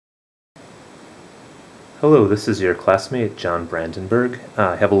Hello, this is your classmate, John Brandenburg.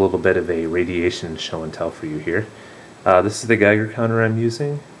 I have a little bit of a radiation show and tell for you here. This is the Geiger counter I'm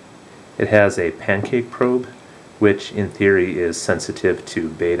using. It has a pancake probe, which in theory is sensitive to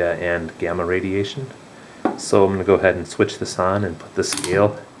beta and gamma radiation. So I'm going to go ahead and switch this on and put the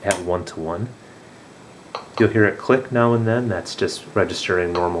scale at 1:1. You'll hear it click now and then. That's just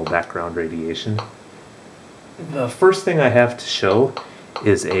registering normal background radiation. The first thing I have to show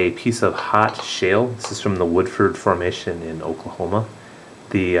is a piece of hot shale. This is from the Woodford Formation in Oklahoma.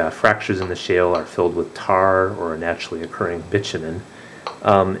 The fractures in the shale are filled with tar or a naturally occurring bitumen.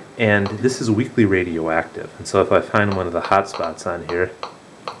 And this is weakly radioactive. And so if I find one of the hot spots on here,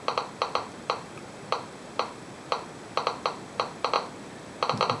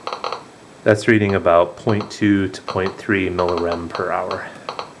 that's reading about 0.2 to 0.3 millirem per hour.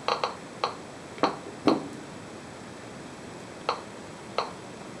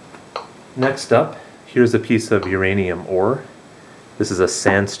 Next up, here's a piece of uranium ore. This is a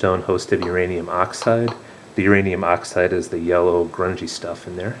sandstone hosted uranium oxide. The uranium oxide is the yellow grungy stuff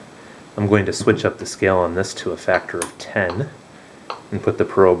in there. I'm going to switch up the scale on this to a factor of 10 and put the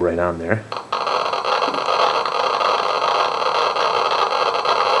probe right on there.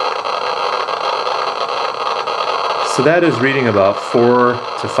 So that is reading about 4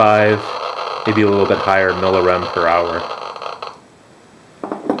 to 5, maybe a little bit higher millirem per hour.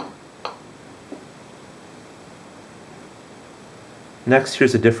 Next,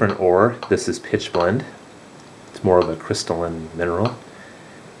 here's a different ore. This is pitchblende. It's more of a crystalline mineral.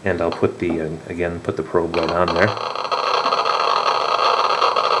 And I'll put the, again, put the probe right on there.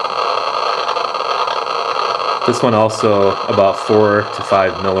 This one also about 4 to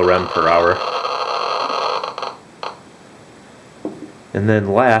 5 millirem per hour. And then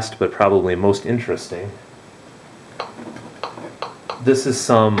last, but probably most interesting, this is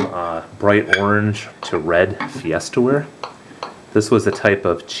some bright orange to red Fiesta Ware. This was a type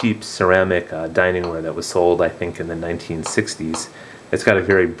of cheap ceramic dining ware that was sold, I think, in the 1960s. It's got a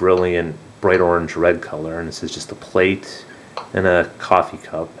very brilliant bright orange red color, and this is just a plate and a coffee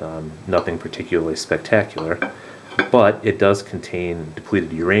cup. Nothing particularly spectacular, but it does contain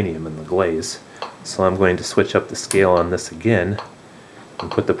depleted uranium in the glaze. So I'm going to switch up the scale on this again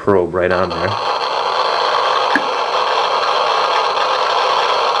and put the probe right on there.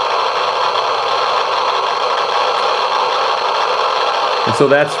 And so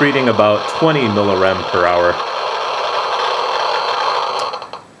that's reading about 20 millirem per hour.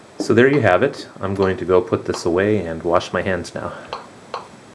 So there you have it. I'm going to go put this away and wash my hands now.